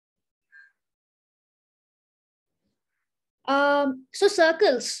So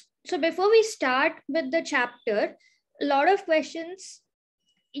circles. So before we start with the chapter, a lot of questions,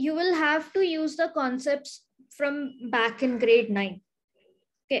 you will have to use the concepts from back in grade 9.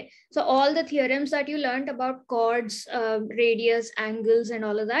 Okay, so all the theorems that you learned about chords, radius, angles, and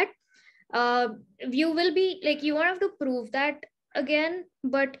all of that, you will be like, you won't have to prove that again,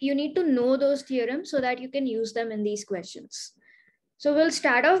 but you need to know those theorems so that you can use them in these questions. So we'll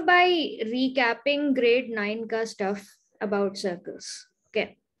start off by recapping grade 9 ka stuff about circles.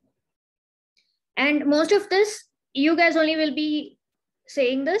 Okay. And most of this, you guys only will be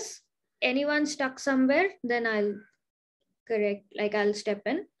saying this. Anyone stuck somewhere, then I'll correct, like I'll step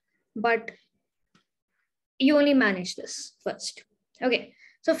in. But you only manage this first. Okay.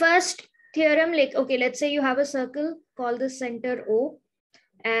 So first theorem, like, okay, let's say you have a circle, call the center O.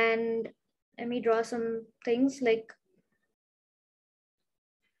 And let me draw some things like,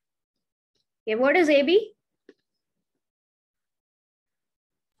 okay, what is AB?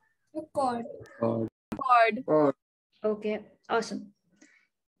 A chord. Chord. Okay, awesome.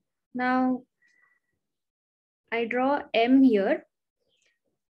 Now I draw M here.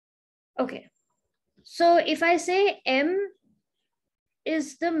 Okay, so if I say M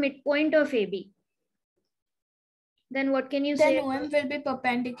is the midpoint of AB, then what can you say? Then OM will be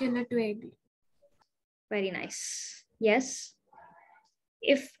perpendicular to AB. Very nice. Yes.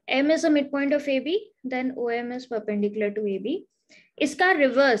 If M is a midpoint of AB, then OM is perpendicular to AB. Iska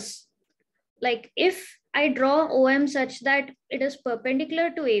reverse. Like if I draw OM such that it is perpendicular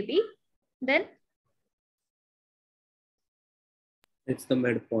to AB, then It's the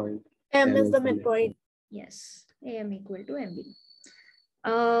midpoint. M is the midpoint. yes, AM equal to MB.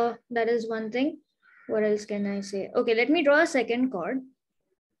 That is one thing. What else can I say? Okay, let me draw a second chord.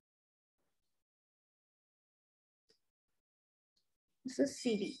 This is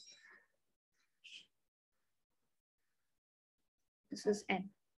CD. This is N.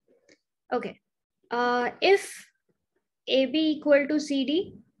 Okay. If AB equal to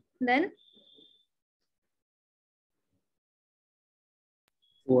CD, then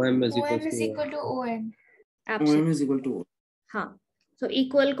OM is OM is equal to ON. absolutely. OM is equal to So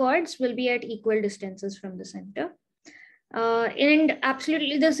equal chords will be at equal distances from the center. And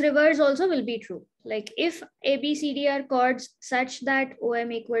absolutely this reverse also will be true. Like if ABCD are chords such that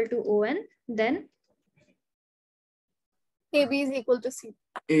OM equal to ON, then AB is equal to C.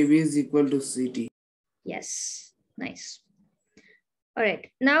 AB is equal to CD. yes, nice. All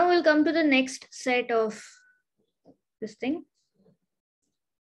right, now we'll come to the next set of this thing.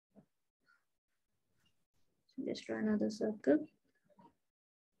 Just draw another circle.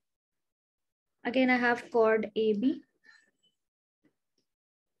 Again, I have chord AB.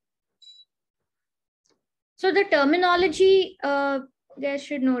 So the terminology, you guys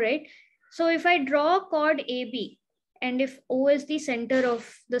should know, right? So if I draw chord AB and if O is the center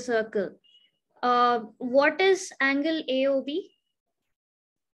of the circle, what is angle AOB?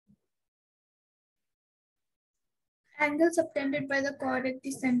 Angle subtended by the chord at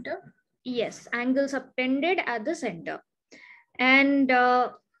the center. Yes, angle subtended at the center. And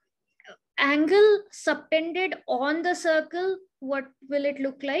angle subtended on the circle, what will it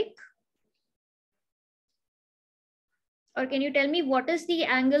look like? Or can you tell me what is the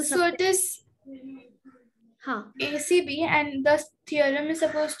angle? So it is ACB, and the theorem is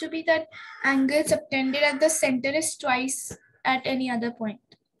supposed to be that angle subtended at the center is twice at any other point.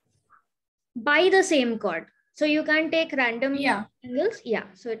 By the same chord. So you can take random angles. Yeah,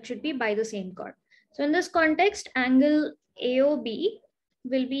 so it should be by the same chord. So in this context, angle AOB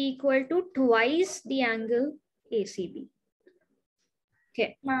will be equal to twice the angle ACB.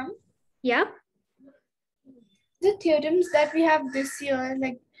 Okay. Ma'am? Yeah. The theorems that we have this year,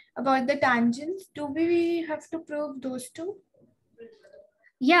 like about the tangents, do we have to prove those two?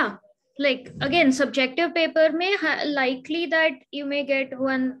 Yeah. Like again, subjective paper may likely that you may get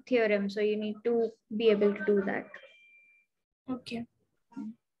one theorem. So you need to be able to do that. Okay.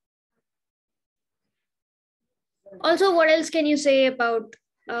 Also, what else can you say about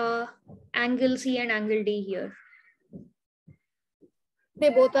angle C and angle D here?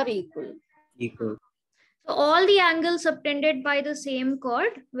 They both are equal. Equal. So all the angles subtended by the same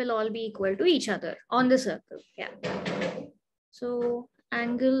chord will all be equal to each other on the circle. Yeah. So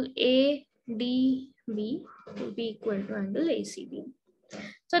angle ADB will be equal to angle ACB.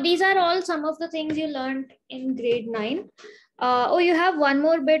 So these are all some of the things you learned in grade 9. Oh, you have one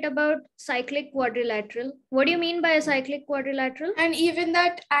more bit about cyclic quadrilateral. What do you mean by a cyclic quadrilateral? And even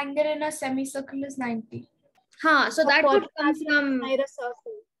that angle in a semicircle is 90. So that would come from a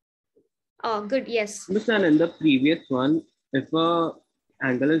circle. Oh, good. Yes. Understand, in the previous one, if a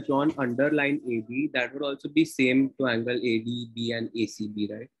angle is drawn under line AB, that would also be same to angle ADB and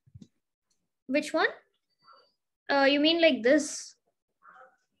ACB, right? Which one? You mean like this?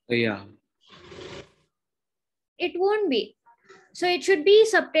 Yeah. It won't be. So it should be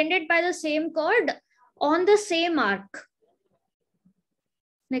subtended by the same chord on the same arc.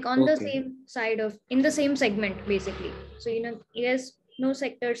 Like on the same side of, in the same segment, basically. So, it has no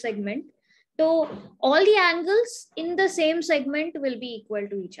sector segment. So all the angles in the same segment will be equal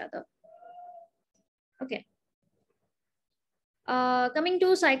to each other. Okay. Coming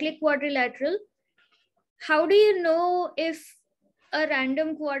to cyclic quadrilateral. How do you know if a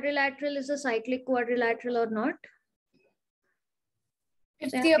random quadrilateral is a cyclic quadrilateral or not?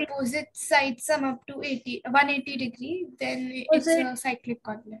 If the opposite sides sum up to 180 degree, then it's a cyclic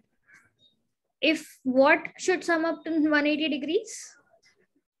quadrilateral. If what should sum up to 180 degrees?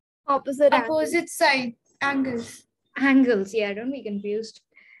 Opposite side angles. Angles, yeah, don't be confused.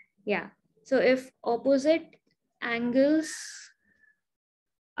 Yeah. So if opposite angles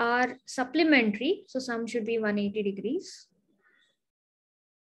are supplementary, so sum should be 180 degrees.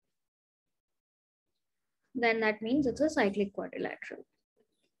 Then that means it's a cyclic quadrilateral.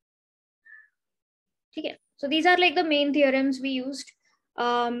 Okay. So these are like the main theorems we used.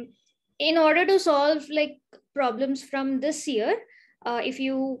 In order to solve like problems from this year, if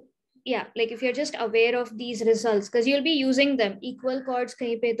you're just aware of these results, because you'll be using them, equal chords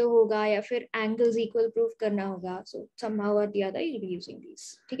kahin pe to hoga ya fir angles equal proof karna hoga. So somehow or the other, you'll be using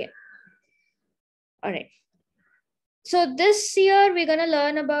these. Okay. All right. So this year, we're going to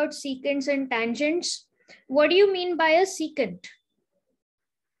learn about secants and tangents. What do you mean by a secant?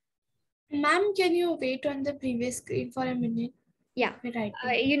 Ma'am, can you wait on the previous screen for a minute? Yeah.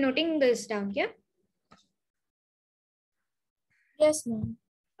 Are you noting this down here? Yes, ma'am.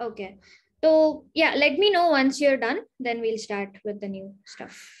 Okay. So yeah, let me know once you're done. Then we'll start with the new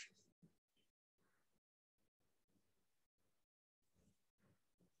stuff.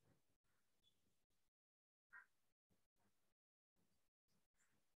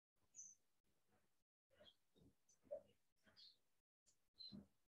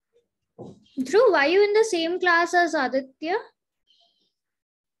 Dhruv, are you in the same class as Aditya?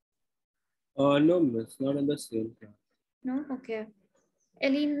 No, miss, not in the same class. No? Okay.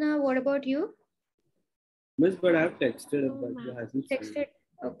 Elena, what about you? Miss, but I've texted him, but he hasn't texted.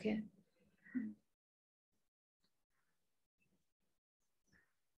 Okay.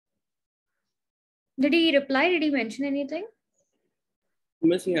 Did he reply? Did he mention anything?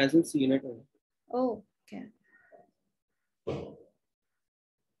 Miss, he hasn't seen it. Oh, okay.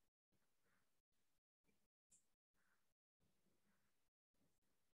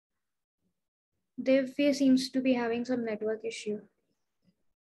 Divya seems to be having some network issue.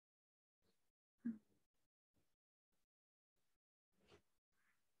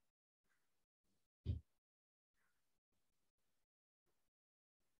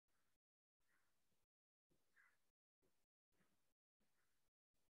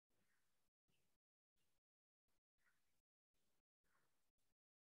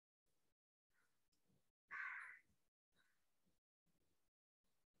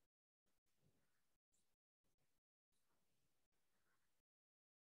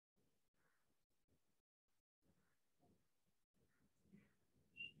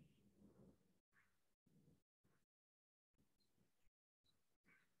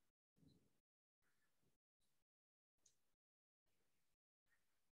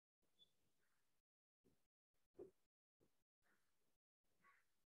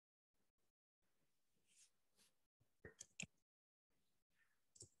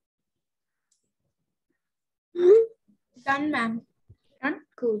 Done, ma'am. Done?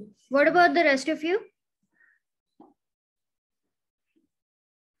 Cool. What about the rest of you?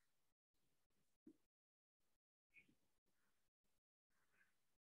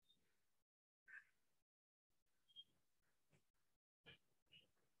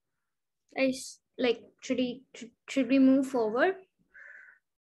 Should we move forward?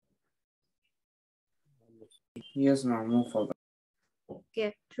 Yes, ma'am, move forward.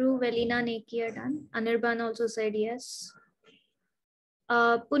 Okay, True, Velina, Neki are done. Anirban also said yes.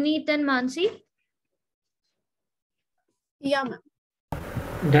 Puneet and Mansi? Yeah, ma'am.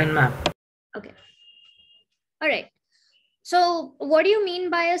 Done, ma'am. Okay. All right. So what do you mean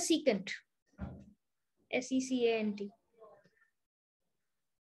by a secant? S-E-C-A-N-T.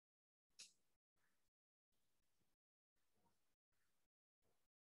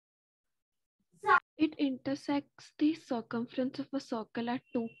 It intersects the circumference of a circle at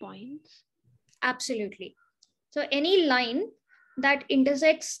 2 points. Absolutely. So any line that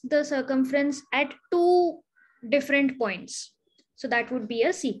intersects the circumference at 2 different points. So that would be a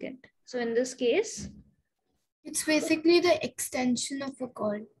secant. So in this case, It's basically the extension of a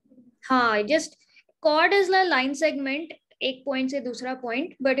chord. हाँ, just chord is a line segment, एक point से दूसरा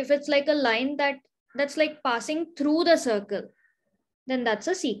point. But if it's like a line that's like passing through the circle, then that's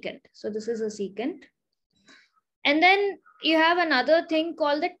a secant. So this is a secant. And then you have another thing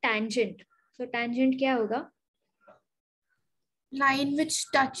called the tangent. So tangent क्या होगा? Line which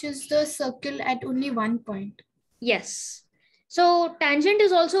touches the circle at only one point. Yes. So tangent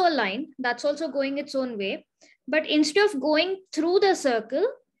is also a line that's also going its own way. But instead of going through the circle,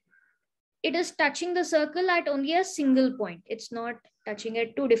 it is touching the circle at only a single point. It's not touching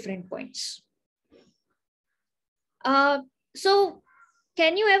at two different points. So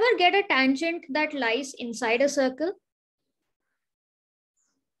can you ever get a tangent that lies inside a circle?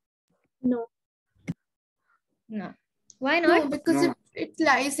 No. No. Why No, not? because No. if it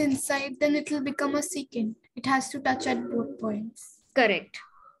lies inside, then it will become a secant. It has to touch at both points. Correct.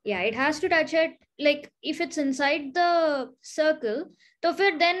 Yeah, it has to touch it. Like if it's inside the circle, so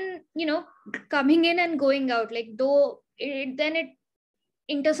फिर then, coming in and going out, like though then it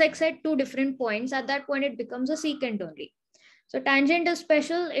intersects at two different points, at that point it becomes a secant only. So tangent is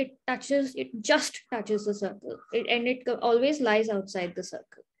special. It just touches the circle, and it always lies outside the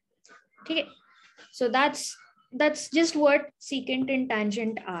circle. Okay. So that's just what secant and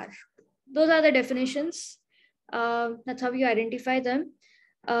tangent are. Those are the definitions. That's how you identify them.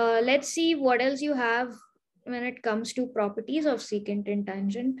 Let's see what else you have when it comes to properties of secant and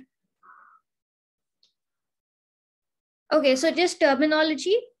tangent. Okay, so just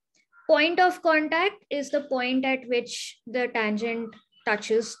terminology. Point of contact is the point at which the tangent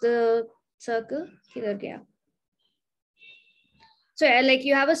touches the circle. किधर गया? So like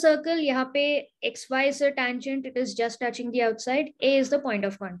you have a circle, यहाँ पे xy is a tangent, it is just touching the outside. A is the point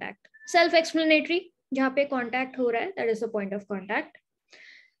of contact. Self-explanatory, जहाँ पे contact हो रहा है, that is the point of contact.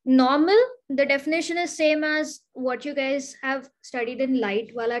 Normal, the definition is same as what you guys have studied in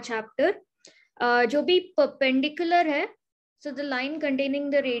light wala chapter. जो भी perpendicular है, so the line containing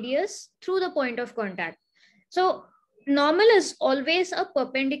the radius through the point of contact. So normal is always a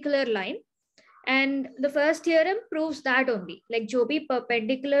perpendicular line. And the first theorem proves that only. Like जो भी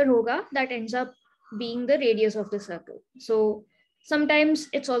perpendicular होगा, that ends up being the radius of the circle. So sometimes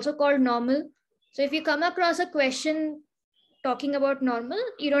it's also called normal. So if you come across a question talking about normal,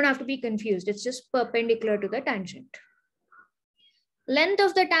 you don't have to be confused. It's just perpendicular to the tangent. Length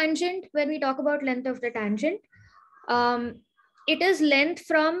of the tangent, when we talk about length of the tangent, it is length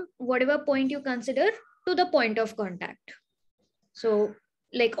from whatever point you consider to the point of contact. So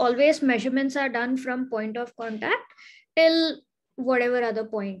like always measurements are done from point of contact till whatever other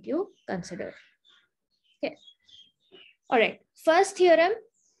point you consider. Okay. All right. First theorem,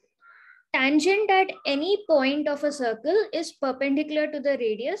 tangent at any point of a circle is perpendicular to the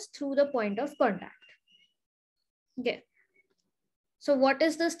radius through the point of contact. Okay. So what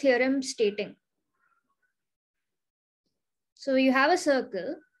is this theorem stating? So you have a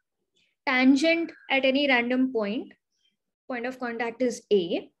circle, tangent at any random point of contact is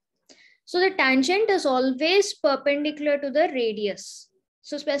A. So the tangent is always perpendicular to the radius.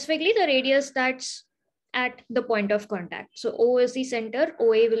 So specifically the radius that's at the point of contact. So O is the center,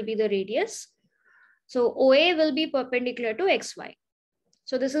 OA will be the radius. So OA will be perpendicular to XY.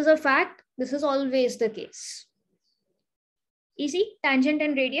 So this is a fact. This is always the case. Easy, tangent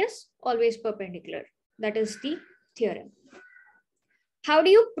and radius, always perpendicular. That is the theorem. How do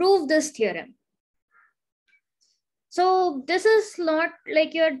you prove this theorem? So this is not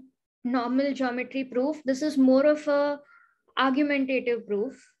like your normal geometry proof. This is more of a argumentative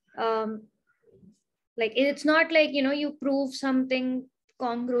proof. Like it's not like, you prove something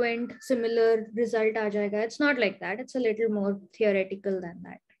congruent, similar result aa jayega. It's not like that. It's a little more theoretical than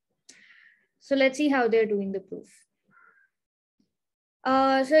that. So let's see how they're doing the proof.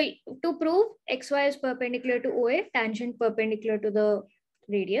 So to prove XY is perpendicular to OA, tangent perpendicular to the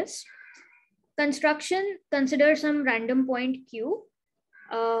radius. Construction, consider some random point Q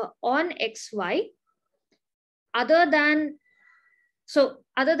on XY other than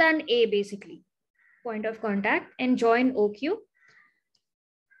A basically, point of contact, and join OQ.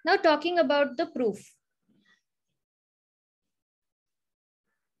 Now talking about the proof.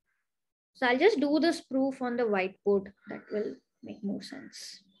 So I'll just do this proof on the whiteboard. That will make more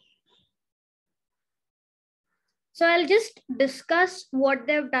sense. So I'll just discuss what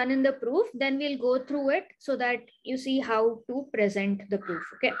they've done in the proof, then we'll go through it so that you see how to present the proof,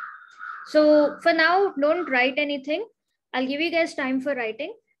 okay? So for now, don't write anything. I'll give you guys time for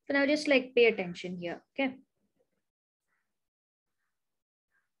writing. For now, just like pay attention here, okay?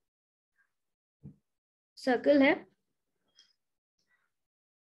 Circle है.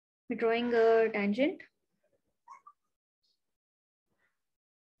 we're drawing a tangent.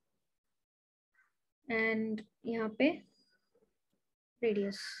 And यहाँ पे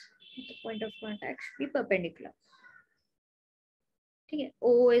radius at the point of contact should be perpendicular. Okay.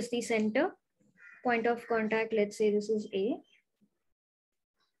 O is the center. Point of contact, let's say this is A.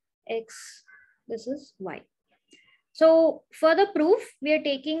 X, this is Y. So for the proof, we are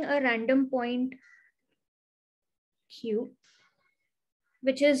taking a random point Q,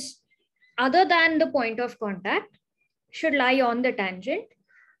 which is other than the point of contact, should lie on the tangent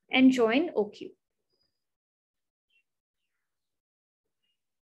and join OQ.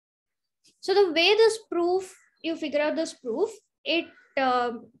 So the way this proof, you figure out this proof, it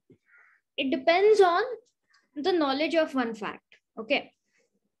depends on the knowledge of one fact. Okay.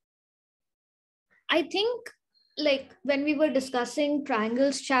 I think like when we were discussing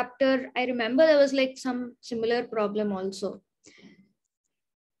triangles chapter, I remember there was like some similar problem also.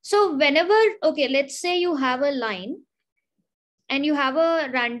 So whenever, okay, let's say you have a line and you have a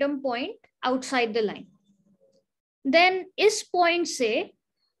random point outside the line. Then is point say,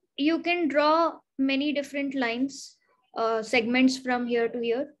 you can draw many different lines, segments from here to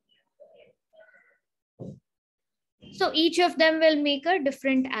here. So each of them will make a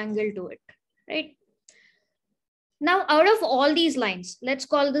different angle to it, right? Now, out of all these lines, let's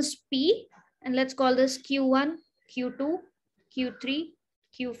call this P and let's call this Q1, Q2, Q3,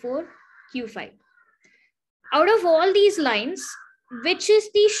 Q4, Q5. Out of all these lines, which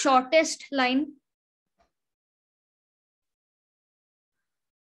is the shortest line?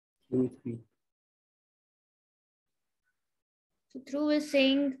 Q3. So Dhruv is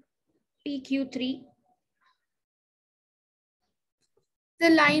saying PQ3. The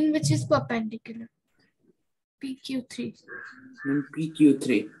line which is perpendicular. PQ3.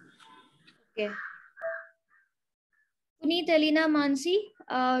 PQ3. Okay. Puneet, Elena, Mansi,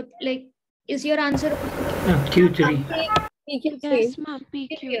 like, is your answer? Q3. Yes, ma'am.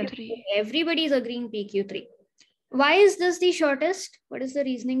 PQ3. Everybody is agreeing PQ3. Why is this the shortest? What is the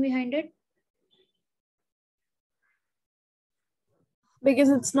reasoning behind it? Because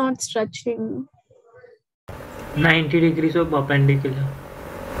it's not stretching. 90 degrees of perpendicular.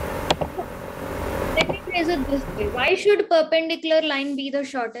 Let me phrase it this way. Why should perpendicular line be the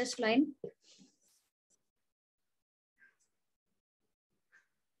shortest line?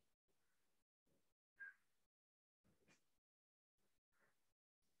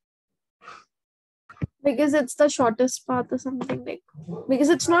 Because it's the shortest path or something like. Because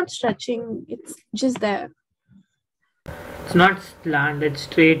it's not stretching. It's just there. It's not slant, it's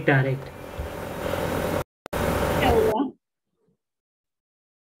straight direct.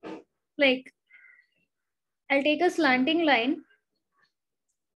 Like, I'll take a slanting line.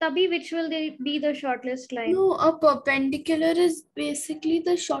 Tabi, which will be the shortest line? No, a perpendicular is basically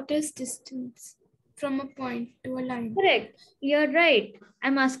the shortest distance from a point to a line. Correct. You're right.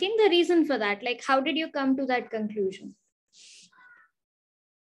 I'm asking the reason for that. Like, how did you come to that conclusion?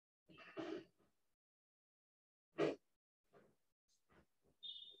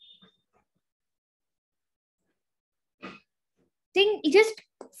 Just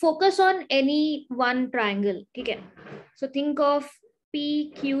focus on any one triangle. Okay. So think of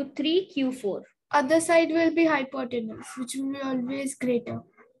P, Q3, Q4. Other side will be hypotenuse, which will be always greater.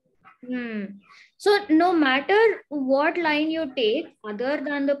 So no matter what line you take, other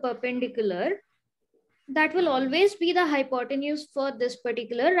than the perpendicular, that will always be the hypotenuse for this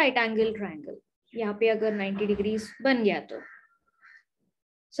particular right angle triangle. यहाँ पे अगर 90 degrees बन गया तो.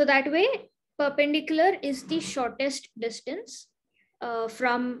 So that way, perpendicular is the shortest distance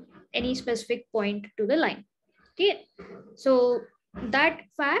from any specific point to the line. Okay. So that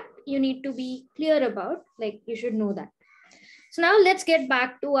fact you need to be clear about, like you should know that. So now let's get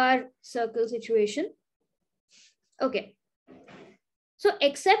back to our circle situation. Okay. So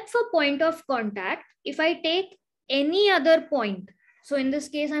except for point of contact, if I take any other point, so in this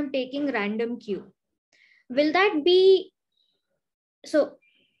case, I'm taking random Q, will that be, so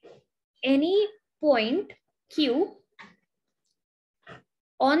any point Q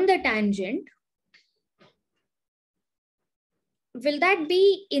on the tangent, will that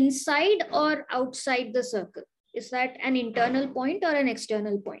be inside or outside the circle? Is that an internal point or an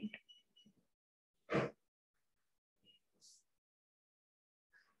external point?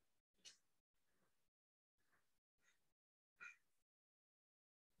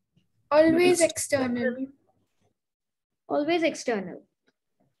 Always external. Always external.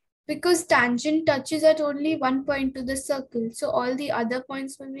 Because tangent touches at only one point to the circle. So all the other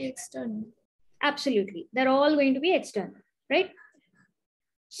points will be external. Absolutely. They're all going to be external, right?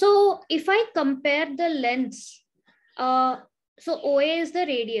 So if I compare the lengths, So OA is the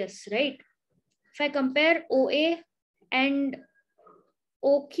radius, right? If I compare OA and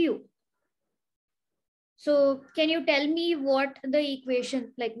OQ, so can you tell me what the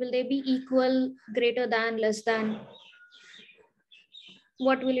equation, like will they be equal, greater than, less than?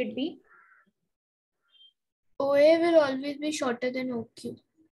 What will it be? OA will always be shorter than OQ,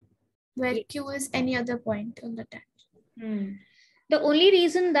 where Q is any other point on the tangent. The only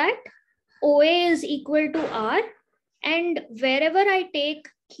reason that OA is equal to R, and wherever I take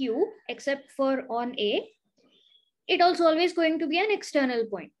Q, except for on A, it also always going to be an external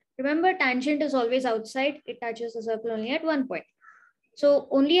point. Remember, tangent is always outside. It touches the circle only at one point. So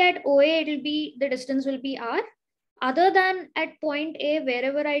only at OA, the distance will be R. Other than at point A,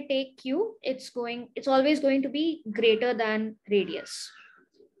 wherever I take Q, it's always going to be greater than radius,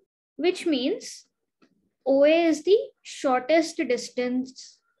 which means OA is the shortest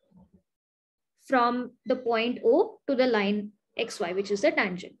distance from the point O to the line XY, which is the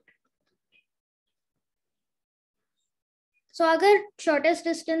tangent. So agar shortest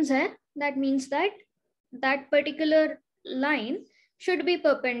distance hai, that means that that particular line should be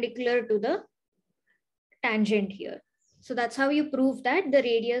perpendicular to the tangent here. So that's how you prove that the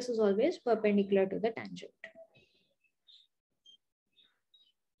radius is always perpendicular to the tangent.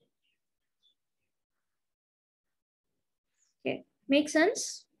 Okay, make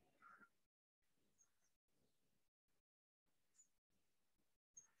sense?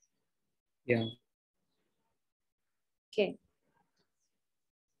 Yeah. Okay.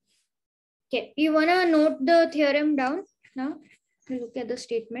 Okay, you wanna note the theorem down now? Look at the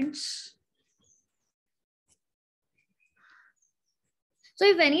statements. So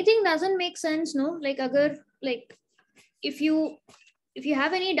if anything doesn't make sense, no, like if you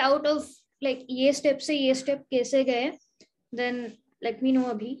have any doubt of like ye step se ye step kaise gaye, then let me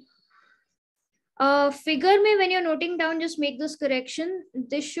know abhi. Figure mein when you're noting down, just make this correction.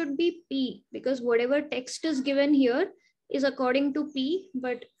 This should be P, because whatever text is given here is according to P,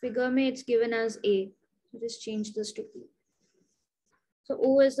 but figure mein it's given as A. Just change this to P. So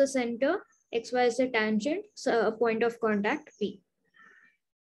O is the center, XY is the tangent, so a point of contact P.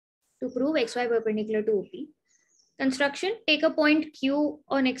 To prove XY perpendicular to OP. Construction, take a point Q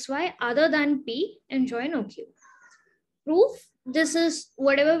on XY other than P and join OQ. Proof, this is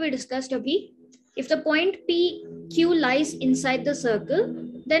whatever we discussed abhi. If the point PQ lies inside the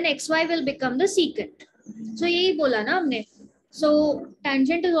circle, then XY will become the secant. So yahi bola na humne. So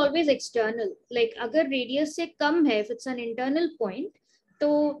tangent is always external. Like agar radius se kam hai, if it's an internal point,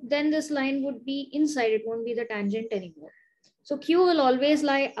 so then this line would be inside, it won't be the tangent anymore. So Q will always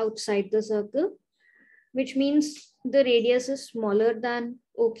lie outside the circle, which means the radius is smaller than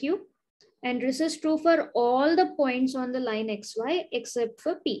OQ. And this is true for all the points on the line XY except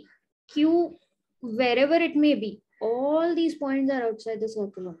for P. Q, wherever it may be, all these points are outside the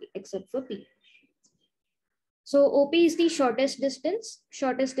circle only except for P. So OP is the shortest distance.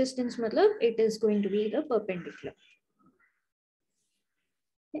 Shortest distance matlab it is going to be the perpendicular.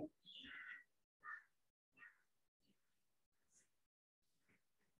 Okay.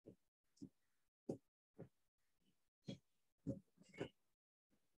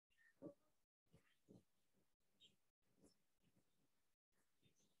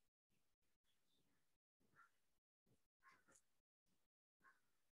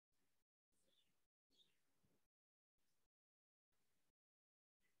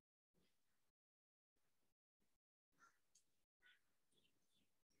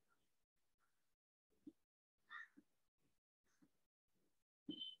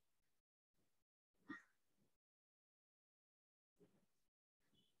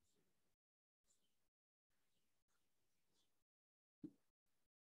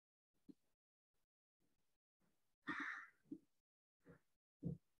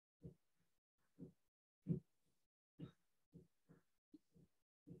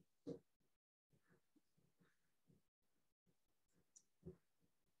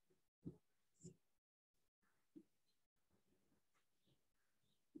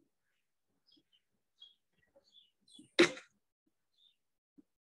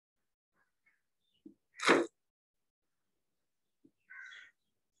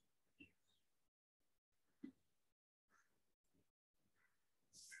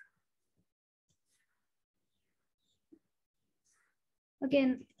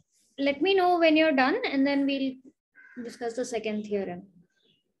 Again, let me know when you're done and then we'll discuss the second theorem.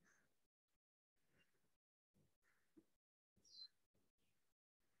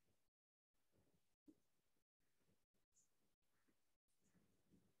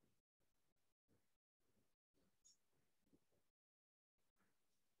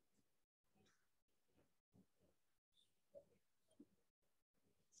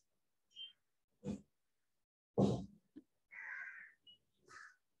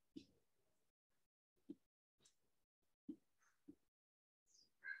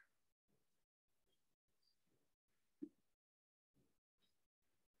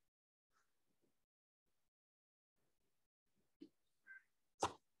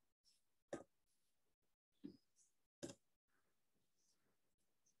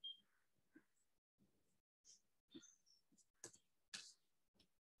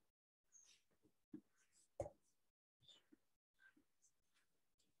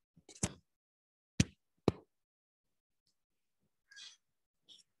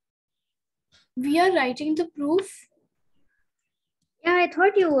 We are writing the proof. Yeah, I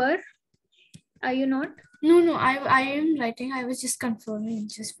thought you were. Are you not? No, I am writing. I was just confirming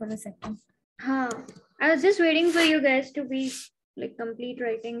just for a second. Huh. I was just waiting for you guys to be like complete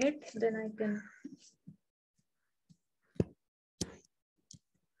writing it. Then I can.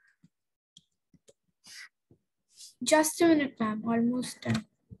 Just a minute, ma'am. Almost done.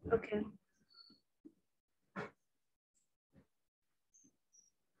 Okay.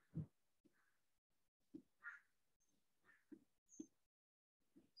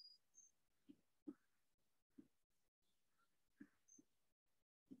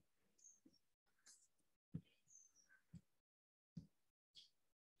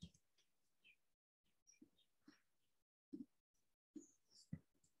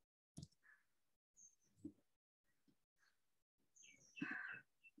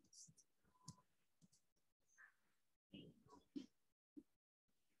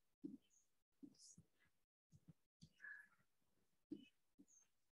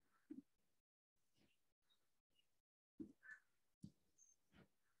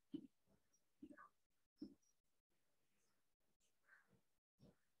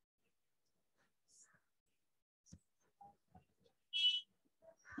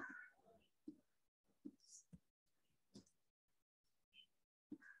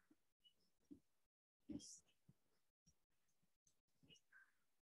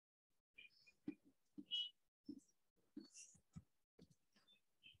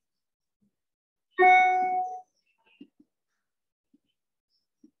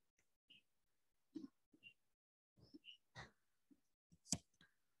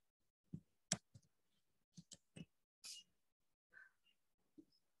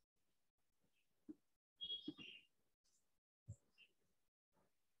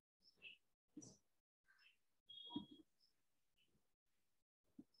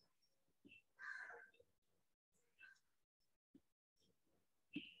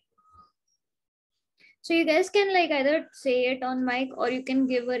 So you guys can like either say it on mic or you can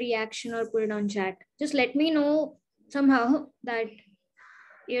give a reaction or put it on chat. Just let me know somehow that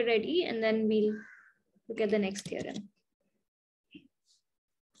you're ready and then we'll look at the next theorem.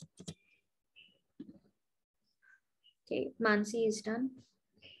 Okay, Mansi is done.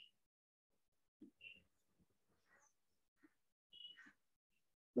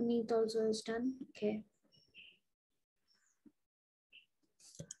 Puneet also is done. Okay.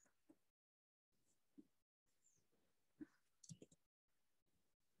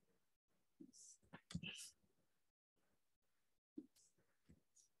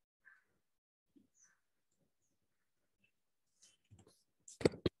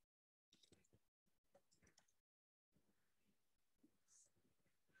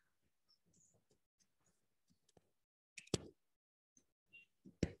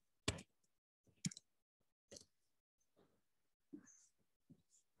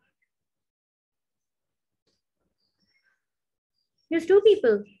 There's two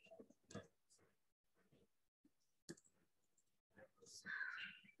people.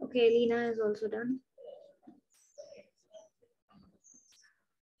 Okay, Lena is also done.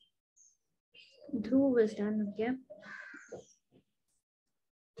 Dhruv is done. Okay.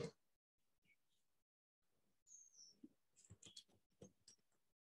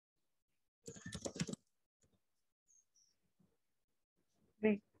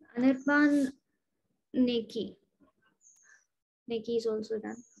 Right. Anirban Neki. Neki is also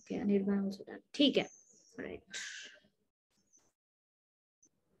done. Okay, Anirban also done. ठीक है. All right.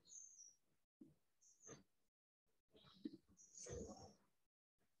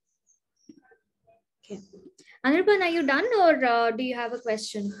 Okay. Anirban, are you done or do you have a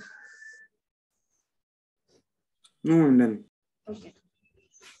question? No, I'm done. Okay.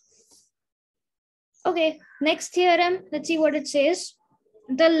 Okay, next theorem. Let's see what it says.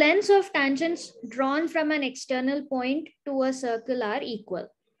 The lengths of tangents drawn from an external point to a circle are equal.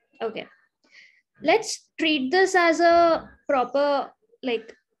 Okay. Let's treat this as a proper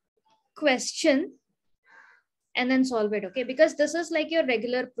like question and then solve it. Okay, because this is like your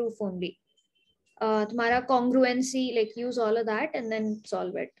regular proof only. Tumhara congruency, like use all of that and then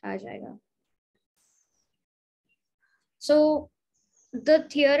solve it. Aa jayega. So the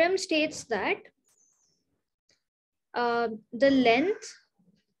theorem states that the length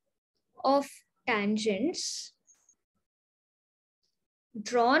of tangents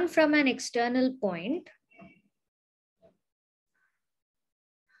drawn from an external point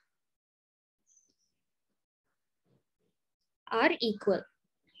are equal.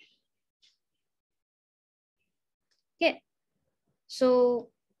 Okay.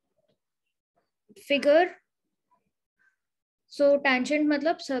 So figure. So tangent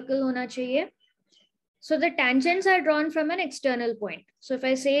matlab circle hona chahiye So the tangents are drawn from an external point. So if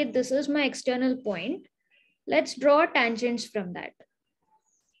I say this is my external point, let's draw tangents from that.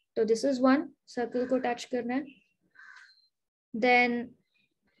 So this is one, circle ko touch karna hai. Then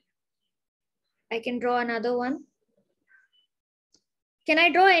I can draw another one. Can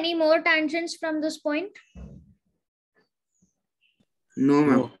I draw any more tangents from this point? No,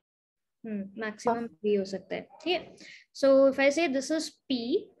 ma'am. Maximum 3 ho sakta hai. Yeah. So if I say this is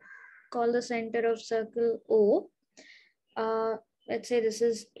P, call the center of circle O. Let's say this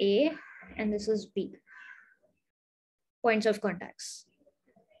is A and this is B. Points of contacts.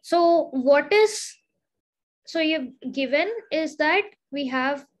 So what is, so you've given is that we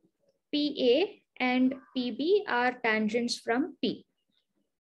have PA and PB are tangents from P.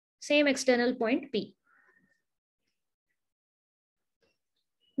 Same external point P.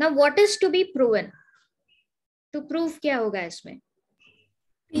 Now what is to be proven? To prove क्या होगा इसमें?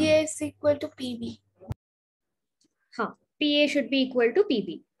 PA is equal to PB. हाँ, PA should be equal to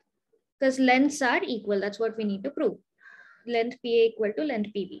PB because lengths are equal. That's what we need to prove. Length PA equal to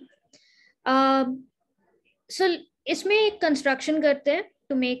length PB. So इसमें एक construction करते हैं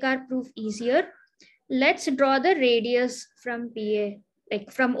to make our proof easier. Let's draw the radius from PA,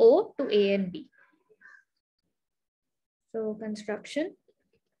 like from O to A and B. So construction.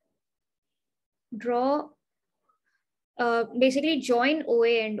 Draw, basically join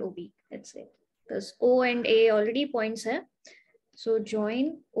OA and OB, let's say, because O and A already points hai. So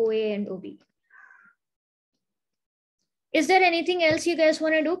join OA and OB. Is there anything else you guys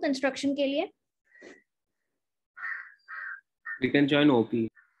want to do construction ke liye? We can join OP.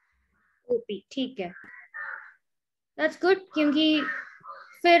 OP, ठीक है. That's good, क्योंकि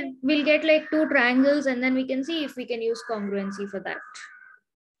फिर we'll get like 2 triangles and then we can see if we can use congruency for that.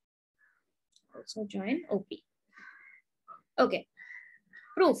 Also join OP. Okay,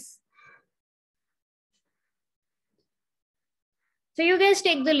 proof. So you guys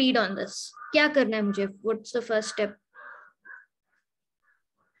take the lead on this. क्या करना है मुझे? What's the first step?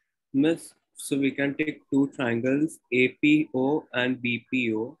 Miss, so we can take 2 triangles, APO and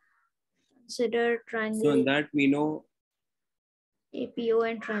BPO. Consider triangle. So in that we know APO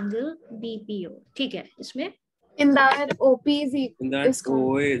and triangle BPO. ठीक है, इसमें In that, OP is equal. in that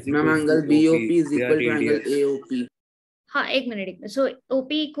OA is Ma'am, equal angle to BOP is their equal to angle radius. AOP. हाँ, एक minute. So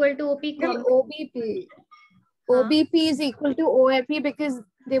OP equal to OP. OBP. OBP is equal to OAP because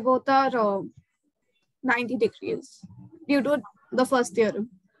they both are 90 degrees due to the first theorem.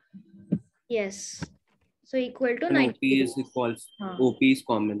 Yes. So equal to And 90 OP is degrees. equals, हाँ. OP is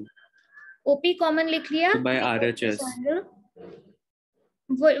common. OP common लिख लिया. So by RHS.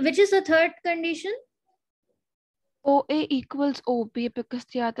 Which is the third condition? OA equals OB because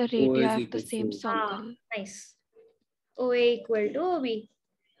they are the radii of the equals same to- circle. Nice. OA equal to OB.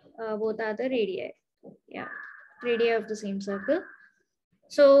 Both are the radii. Yeah. Radii of the same circle.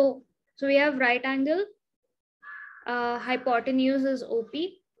 So we have right angle. Hypotenuse is OP.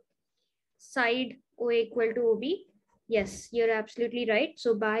 Side OA equal to OB. Yes, you're absolutely right.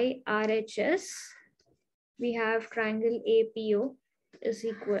 So by RHS, we have triangle APO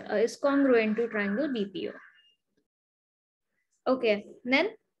is congruent to triangle BPO. Okay, then.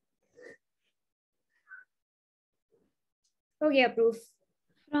 Okay, proof.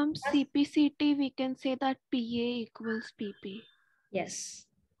 From CPCT, we can say that PA equals PP. Yes.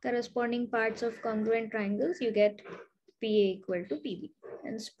 Corresponding parts of congruent triangles, you get PA equal to PB.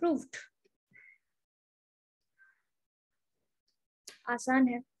 And it's proved. आसान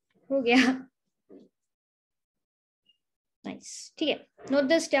है, हो गया. Nice. ठीक है. Note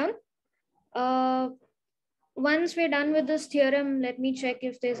this down. Once we're done with this theorem, let me check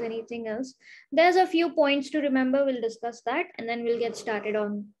if there's anything else. There's a few points to remember. We'll discuss that and then we'll get started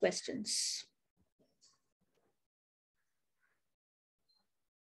on questions.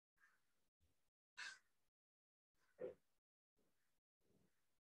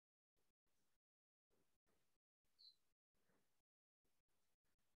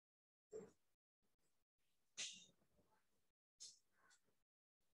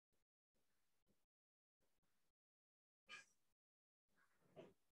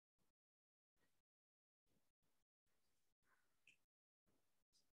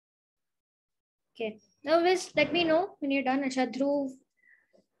 Okay. Now, let me know when you're done. Acha, Dhruv,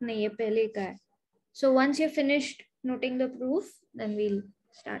 nahi, ye pehle ka hai. So once you're finished noting the proof, then we'll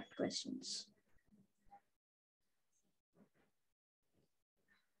start questions.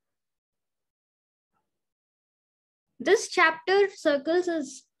 This chapter circles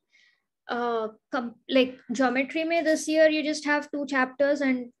is like geometry mein this year you just have 2 chapters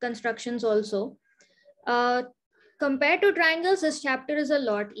and constructions also. Compared to triangles, this chapter is a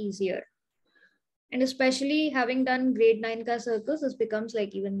lot easier. And especially having done grade 9 ka circles, this becomes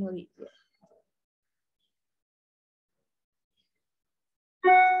like even more easier.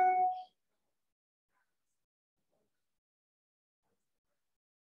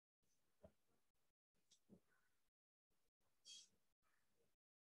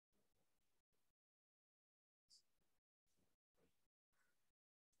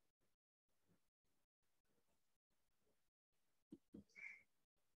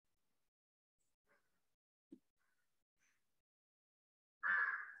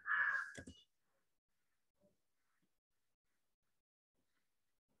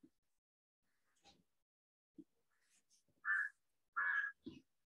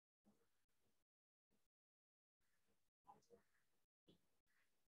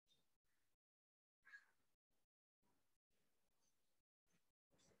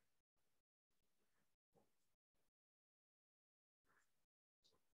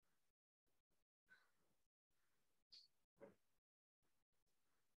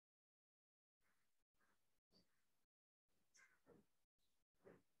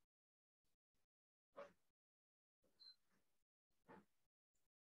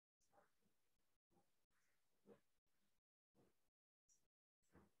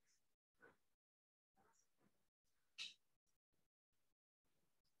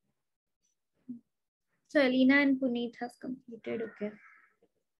 So Alina and Puneet have completed. Okay.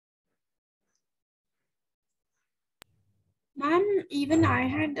 Ma'am, even I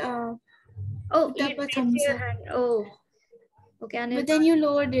had Oh, put you up a raised thumbs your up, hand. Oh, okay. Anil. but then you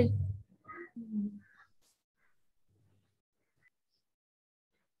lowered it.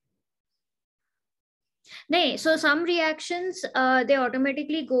 No, so some reactions, they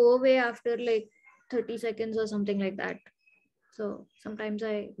automatically go away after like 30 seconds or something like that. So sometimes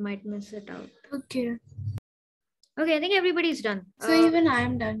I might miss it out. Okay. Okay, I think everybody's done. So even I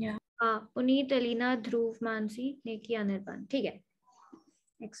am done, yeah. Puneet, Alina, Dhruv, Mansi, Neki, Anirban. Okay.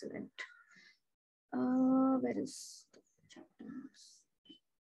 Excellent. Where is the chapters?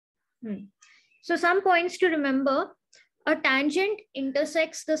 So some points to remember. A tangent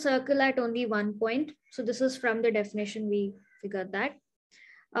intersects the circle at only one point. So this is from the definition, we figured that.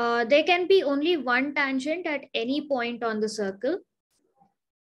 There can be only one tangent at any point on the circle.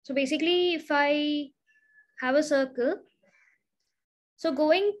 So basically, if I have a circle, so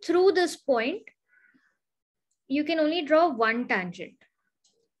going through this point, you can only draw one tangent.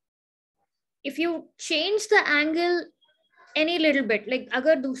 If you change the angle any little bit, like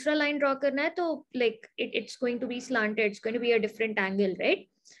agar dusra line draw karna hai, to like it's going to be slanted, it's going to be a different angle, right?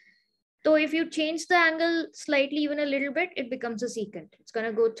 So if you change the angle slightly, even a little bit, it becomes a secant. It's going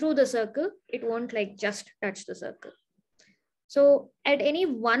to go through the circle. It won't like just touch the circle. So at any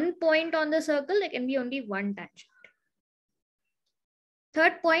one point on the circle, there can be only one tangent.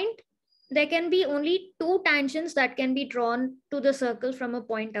 Third point, there can be only two tangents that can be drawn to the circle from a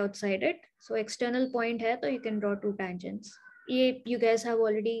point outside it. So external point hai, so you can draw two tangents. You guys have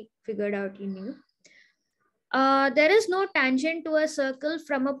already figured out, you knew. There is no tangent to a circle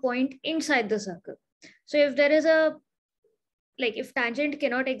from a point inside the circle. So if there is a, like if tangent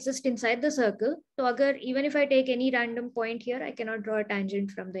cannot exist inside the circle, so agar, even if I take any random point here, I cannot draw a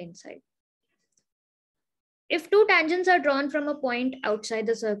tangent from the inside. If two tangents are drawn from a point outside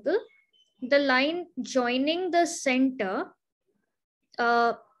the circle, the line joining the center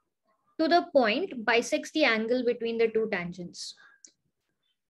to the point bisects the angle between the two tangents.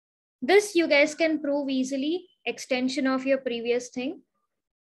 This you guys can prove easily, extension of your previous thing.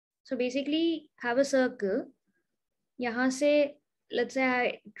 So basically have a circle. Yahan se, let's say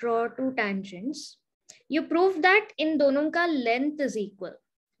I draw two tangents. You prove that in donon ka length is equal.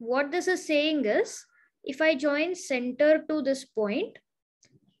 What this is saying is, if I join center to this point,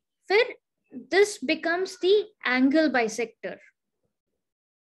 then this becomes the angle bisector.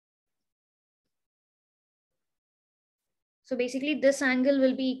 So basically this angle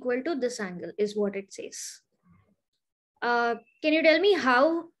will be equal to this angle is what it says. Can you tell me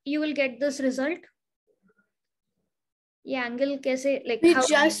how you will get this result? Yeah, angle kaise, like We how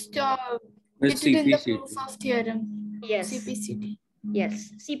just did it in the CPCT. proof of theorem. Yes. CPCT.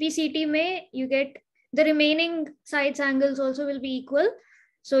 Yes. CPCT may you get the remaining sides angles also will be equal.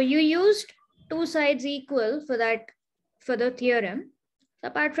 So you used two sides equal for that, for the theorem. So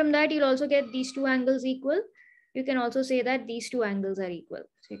apart from that, you'll also get these two angles equal. You can also say that these two angles are equal.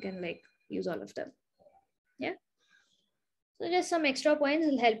 So you can like use all of them. Yeah. So just some extra points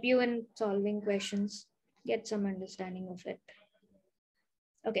will help you in solving questions, get some understanding of it.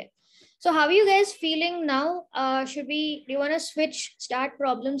 Okay. So how are you guys feeling now? Do you want to start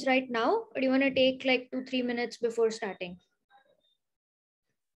problems right now? Or do you want to take like 2-3 minutes before starting?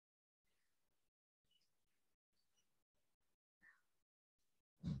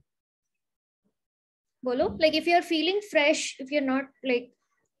 बोलो. Like if you're feeling fresh, if you're not like,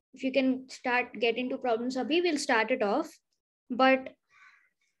 if you can start get into problems abhi, we'll start it off. But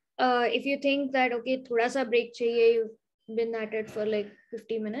if you think that okay, thoda sa break chahiye, you've been at it for like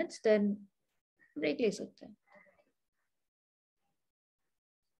 50 minutes, then break le sakte hain.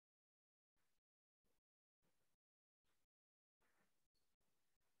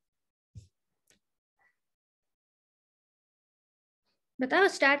 Batao,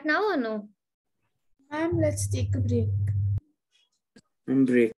 start now or no? Ma'am, let's take a break.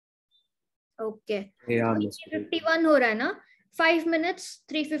 Break. Okay. Yeah, 351 हो रहा है ना. 5 minutes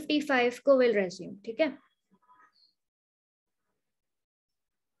 3:55 को will resume. ठीक है.